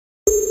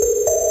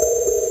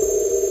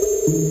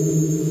If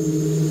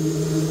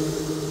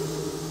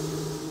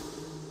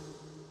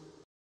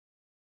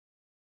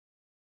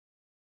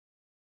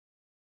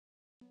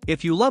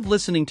you love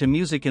listening to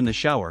music in the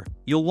shower,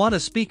 you'll want a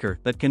speaker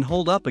that can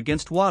hold up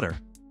against water.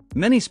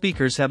 Many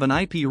speakers have an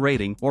IP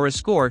rating or a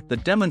score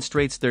that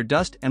demonstrates their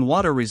dust and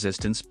water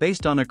resistance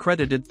based on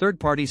accredited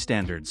third-party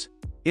standards.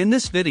 In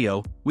this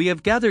video, we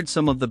have gathered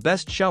some of the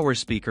best shower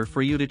speaker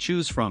for you to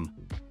choose from.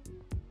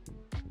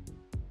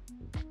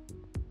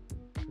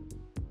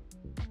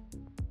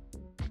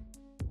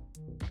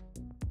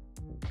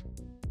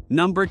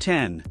 Number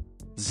 10.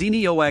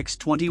 Zenio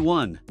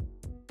X21.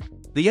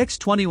 The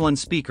X21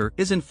 speaker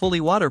isn't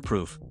fully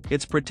waterproof,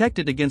 it's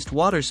protected against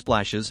water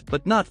splashes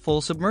but not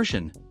full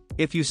submersion.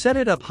 If you set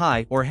it up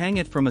high or hang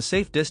it from a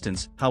safe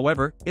distance,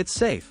 however, it's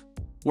safe.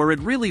 Where it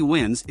really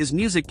wins is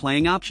music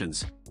playing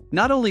options.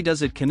 Not only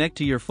does it connect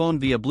to your phone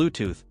via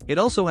Bluetooth, it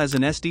also has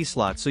an SD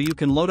slot so you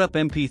can load up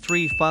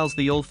MP3 files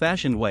the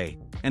old-fashioned way,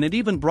 and it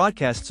even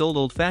broadcasts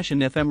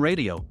old-fashioned FM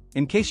radio,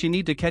 in case you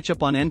need to catch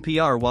up on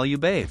NPR while you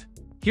bathe.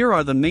 Here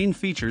are the main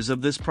features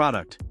of this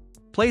product.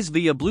 Plays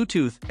via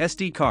Bluetooth,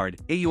 SD card,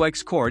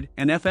 AUX cord,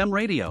 and FM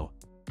radio.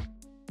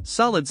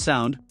 Solid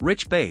sound,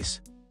 rich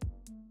bass.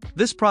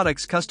 This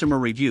product's customer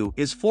review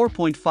is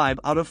 4.5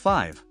 out of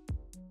 5.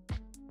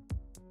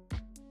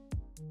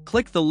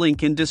 Click the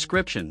link in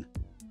description.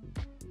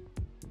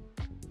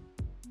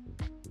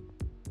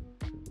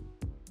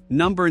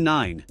 Number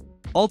 9.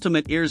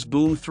 Ultimate Ears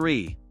Boom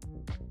 3.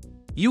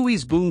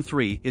 UE's Boom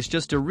 3 is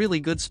just a really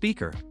good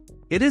speaker.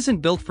 It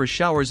isn't built for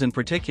showers in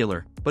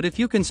particular, but if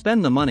you can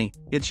spend the money,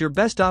 it's your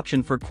best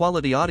option for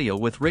quality audio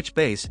with rich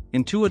bass,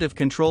 intuitive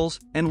controls,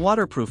 and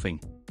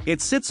waterproofing. It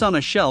sits on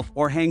a shelf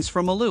or hangs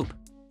from a loop.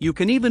 You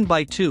can even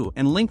buy two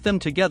and link them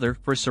together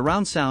for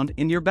surround sound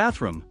in your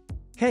bathroom.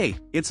 Hey,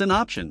 it's an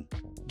option.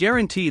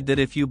 Guaranteed that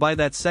if you buy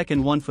that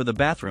second one for the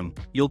bathroom,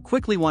 you'll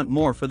quickly want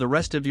more for the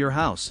rest of your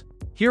house.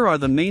 Here are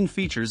the main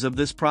features of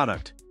this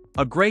product.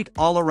 A great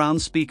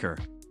all-around speaker.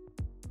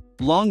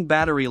 Long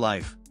battery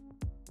life.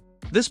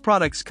 This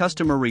product's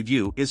customer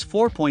review is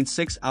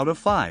 4.6 out of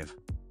 5.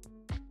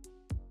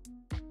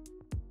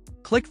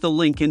 Click the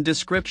link in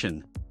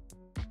description.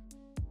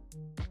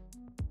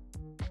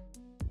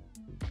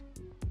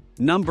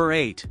 Number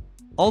 8.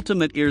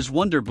 Ultimate Ears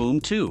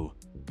Wonderboom 2.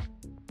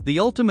 The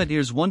Ultimate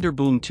Ears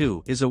Wonderboom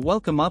 2 is a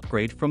welcome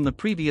upgrade from the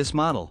previous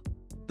model.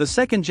 The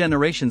second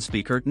generation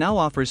speaker now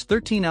offers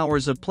 13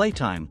 hours of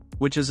playtime,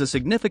 which is a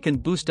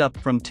significant boost up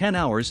from 10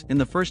 hours in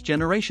the first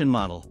generation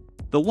model.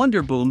 The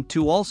Wonderboom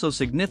 2 also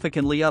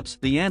significantly ups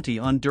the ante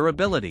on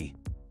durability.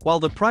 While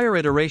the prior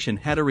iteration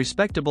had a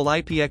respectable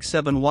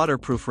IPX7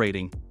 waterproof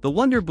rating, the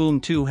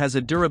Wonderboom 2 has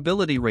a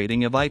durability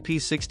rating of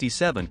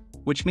IP67,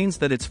 which means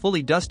that it's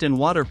fully dust and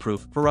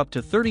waterproof for up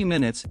to 30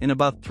 minutes in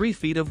about 3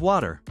 feet of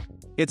water.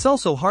 It's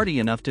also hardy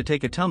enough to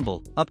take a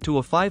tumble, up to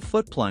a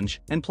 5-foot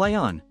plunge, and play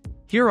on.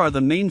 Here are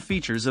the main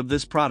features of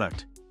this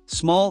product.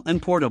 Small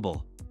and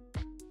portable.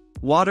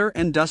 Water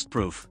and dust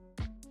proof.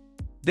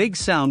 Big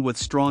sound with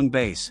strong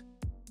bass.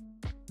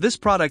 This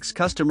product's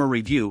customer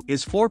review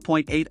is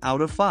 4.8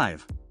 out of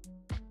 5.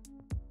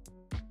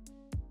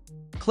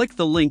 Click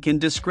the link in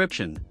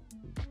description.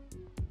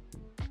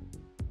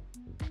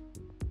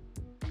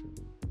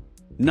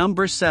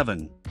 Number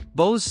 7.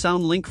 Bose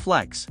SoundLink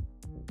Flex.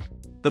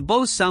 The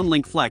Bose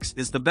SoundLink Flex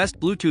is the best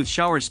Bluetooth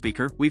shower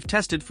speaker we've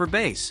tested for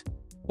bass.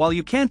 While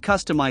you can't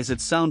customize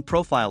its sound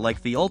profile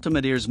like the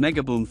Ultimate Ears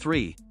Megaboom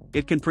 3,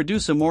 it can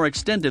produce a more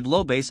extended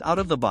low bass out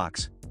of the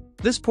box.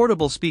 This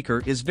portable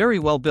speaker is very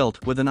well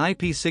built with an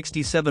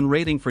IP67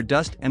 rating for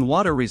dust and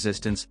water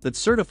resistance that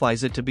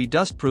certifies it to be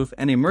dustproof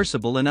and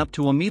immersible in up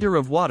to a meter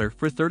of water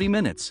for 30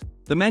 minutes.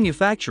 The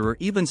manufacturer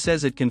even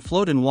says it can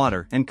float in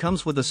water and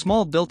comes with a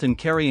small built-in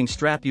carrying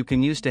strap you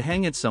can use to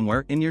hang it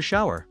somewhere in your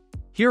shower.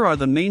 Here are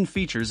the main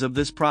features of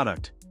this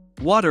product.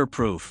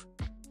 Waterproof.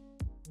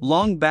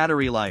 Long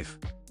battery life.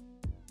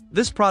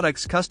 This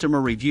product's customer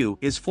review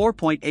is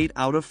 4.8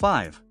 out of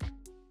 5.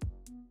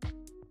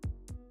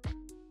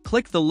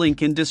 Click the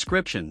link in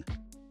description.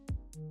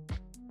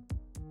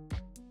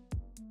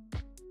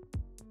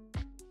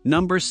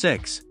 Number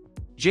 6.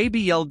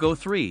 JBL Go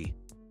 3.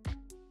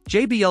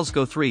 JBL's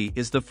Go 3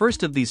 is the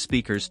first of these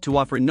speakers to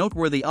offer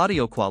noteworthy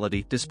audio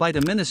quality despite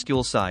a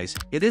minuscule size.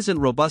 It isn't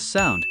robust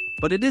sound,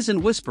 but it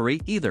isn't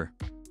whispery either.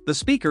 The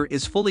speaker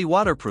is fully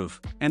waterproof,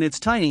 and it's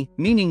tiny,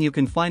 meaning you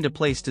can find a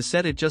place to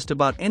set it just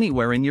about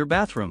anywhere in your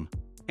bathroom.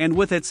 And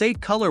with its 8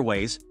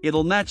 colorways,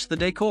 it'll match the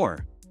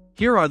decor.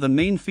 Here are the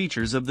main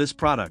features of this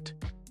product.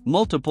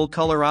 Multiple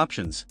color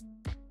options.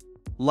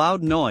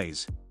 Loud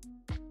noise.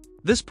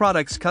 This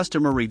product's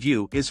customer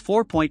review is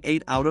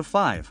 4.8 out of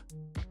 5.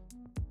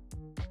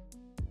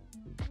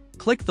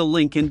 Click the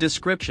link in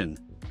description.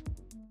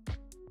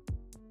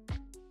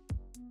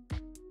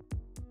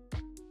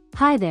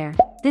 Hi there,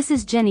 this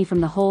is Jenny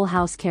from the Whole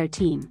House Care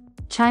team,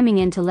 chiming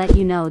in to let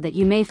you know that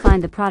you may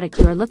find the product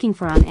you are looking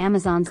for on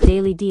Amazon's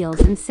daily deals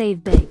and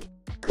save big.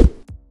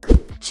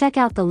 Check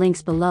out the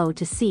links below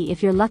to see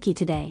if you're lucky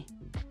today.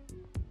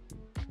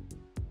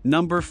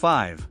 Number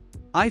 5.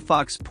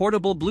 iFox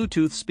Portable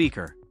Bluetooth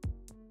Speaker.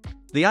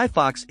 The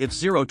iFox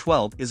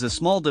if012 is a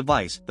small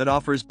device that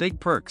offers big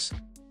perks.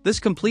 This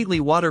completely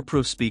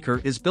waterproof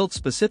speaker is built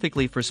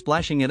specifically for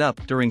splashing it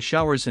up during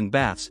showers and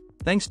baths,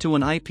 thanks to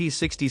an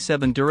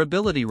IP67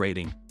 durability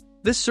rating.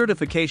 This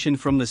certification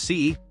from the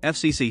CE,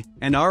 FCC,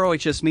 and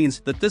ROHS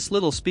means that this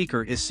little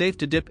speaker is safe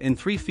to dip in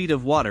 3 feet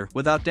of water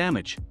without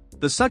damage.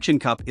 The suction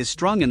cup is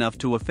strong enough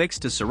to affix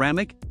to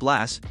ceramic,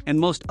 glass, and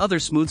most other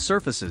smooth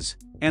surfaces,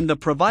 and the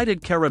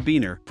provided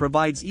carabiner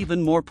provides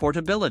even more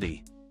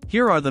portability.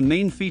 Here are the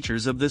main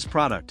features of this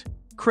product.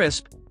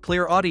 Crisp,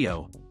 clear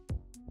audio.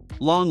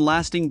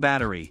 Long-lasting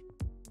battery.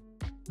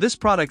 This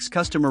product's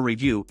customer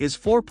review is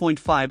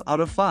 4.5 out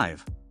of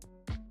 5.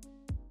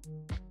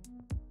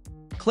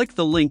 Click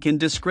the link in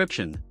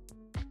description.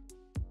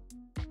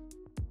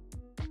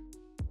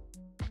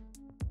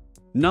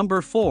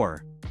 Number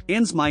 4.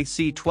 INSMY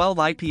C12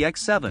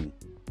 IPX7.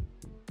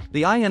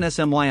 The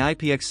INSMY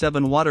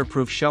IPX7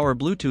 waterproof shower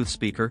Bluetooth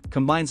speaker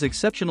combines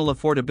exceptional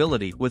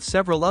affordability with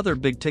several other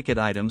big-ticket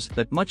items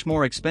that much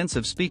more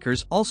expensive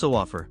speakers also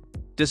offer.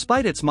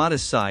 Despite its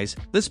modest size,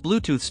 this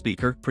Bluetooth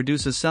speaker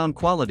produces sound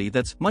quality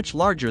that's much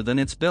larger than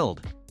its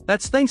build.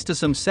 That's thanks to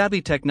some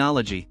savvy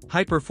technology,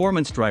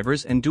 high-performance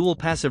drivers and dual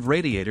passive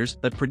radiators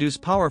that produce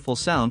powerful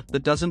sound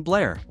that doesn't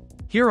blare.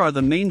 Here are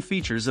the main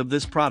features of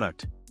this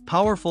product.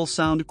 Powerful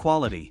sound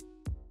quality.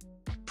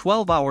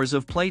 12 hours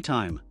of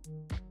playtime.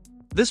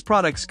 This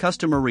product's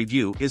customer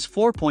review is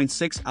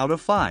 4.6 out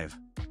of 5.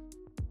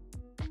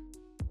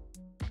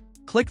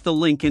 Click the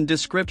link in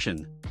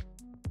description.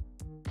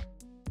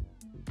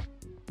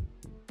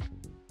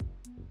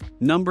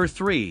 Number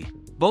 3.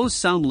 Bose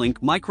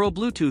SoundLink Micro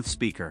Bluetooth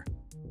Speaker.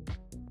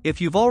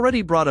 If you've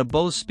already brought a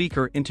Bose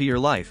speaker into your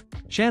life,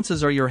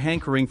 chances are you're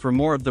hankering for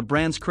more of the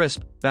brand's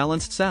crisp,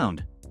 balanced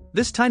sound.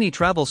 This tiny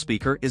travel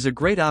speaker is a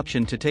great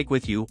option to take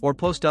with you or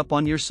post up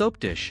on your soap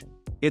dish.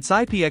 It's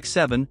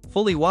IPX7,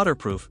 fully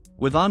waterproof,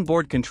 with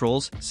onboard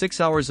controls,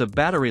 6 hours of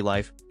battery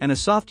life, and a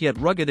soft yet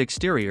rugged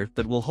exterior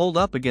that will hold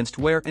up against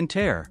wear and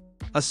tear.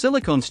 A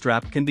silicone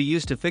strap can be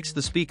used to fix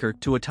the speaker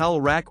to a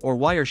towel rack or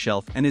wire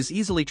shelf and is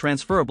easily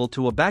transferable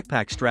to a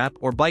backpack strap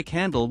or bike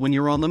handle when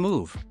you're on the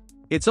move.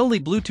 It's only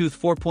Bluetooth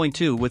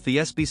 4.2 with the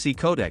SBC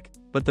codec,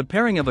 but the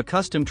pairing of a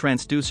custom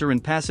transducer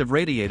and passive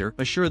radiator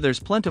assure there's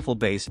plentiful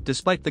bass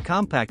despite the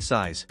compact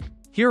size.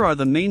 Here are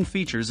the main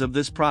features of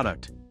this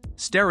product.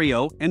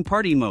 Stereo and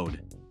party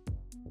mode.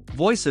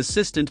 Voice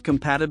assistant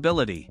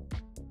compatibility.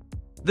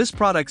 This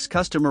product's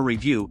customer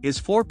review is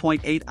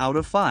 4.8 out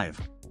of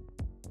 5.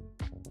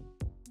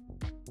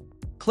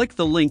 Click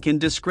the link in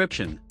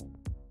description.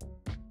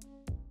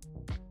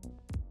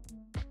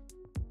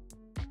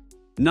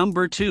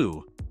 Number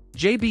 2.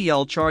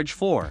 JBL Charge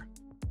 4.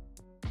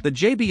 The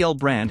JBL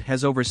brand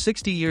has over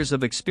 60 years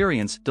of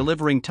experience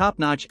delivering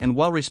top-notch and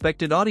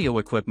well-respected audio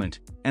equipment,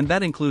 and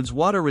that includes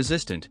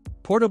water-resistant,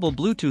 portable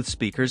Bluetooth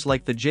speakers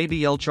like the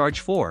JBL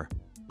Charge 4.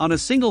 On a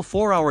single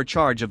 4-hour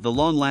charge of the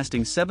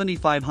long-lasting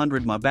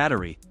 7500 mAh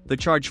battery, the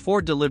Charge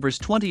 4 delivers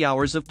 20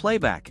 hours of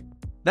playback.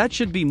 That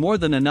should be more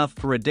than enough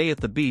for a day at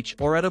the beach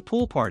or at a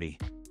pool party.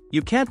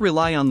 You can't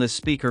rely on this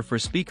speaker for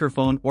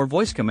speakerphone or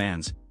voice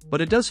commands,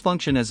 but it does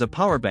function as a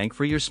power bank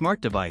for your smart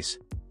device.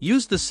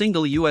 Use the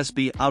single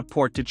USB out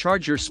port to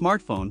charge your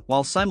smartphone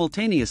while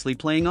simultaneously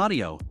playing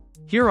audio.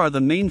 Here are the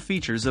main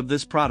features of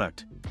this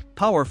product.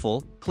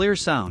 Powerful, clear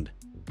sound.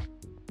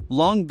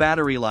 Long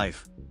battery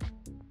life.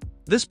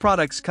 This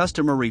product's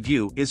customer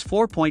review is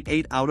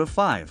 4.8 out of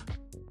 5.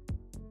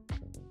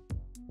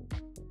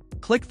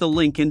 Click the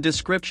link in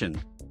description.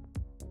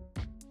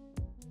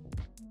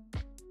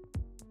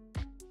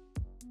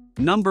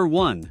 Number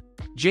 1.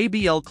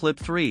 JBL Clip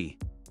 3.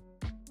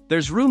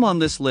 There's room on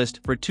this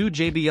list for 2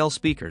 JBL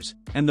speakers,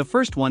 and the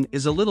first one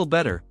is a little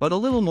better but a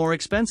little more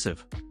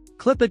expensive.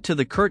 Clip it to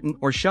the curtain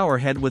or shower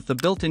head with the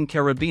built-in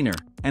carabiner,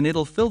 and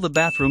it'll fill the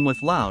bathroom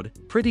with loud,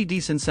 pretty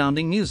decent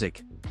sounding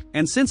music.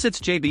 And since it's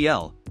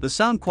JBL, the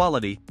sound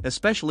quality,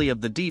 especially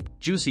of the deep,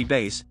 juicy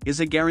bass, is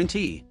a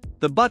guarantee.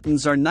 The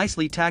buttons are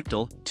nicely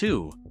tactile,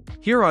 too.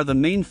 Here are the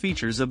main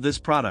features of this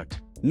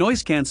product.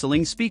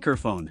 Noise-canceling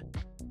speakerphone.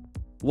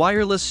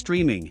 Wireless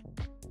streaming.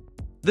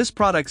 This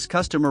product's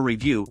customer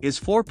review is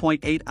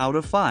 4.8 out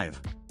of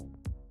 5.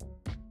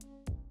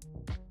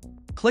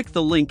 Click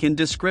the link in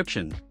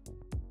description.